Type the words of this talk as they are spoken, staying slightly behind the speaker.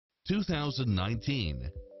2019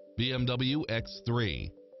 BMW X3.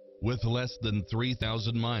 With less than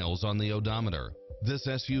 3,000 miles on the odometer, this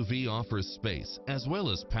SUV offers space as well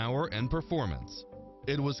as power and performance.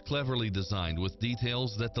 It was cleverly designed with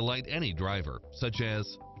details that delight any driver, such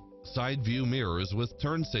as side view mirrors with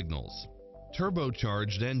turn signals,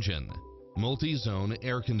 turbocharged engine, multi-zone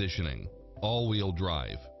air conditioning, all-wheel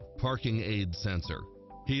drive, parking aid sensor,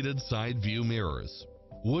 heated side view mirrors,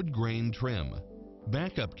 wood grain trim,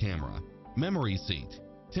 backup camera, memory seat,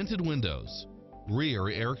 tinted windows, rear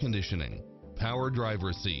air conditioning, power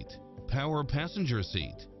driver seat, power passenger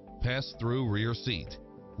seat, pass-through rear seat,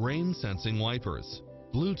 rain sensing wipers,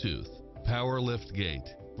 Bluetooth, power liftgate,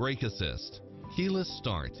 brake assist, keyless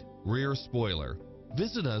start, rear spoiler.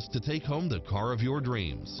 Visit us to take home the car of your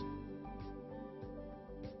dreams.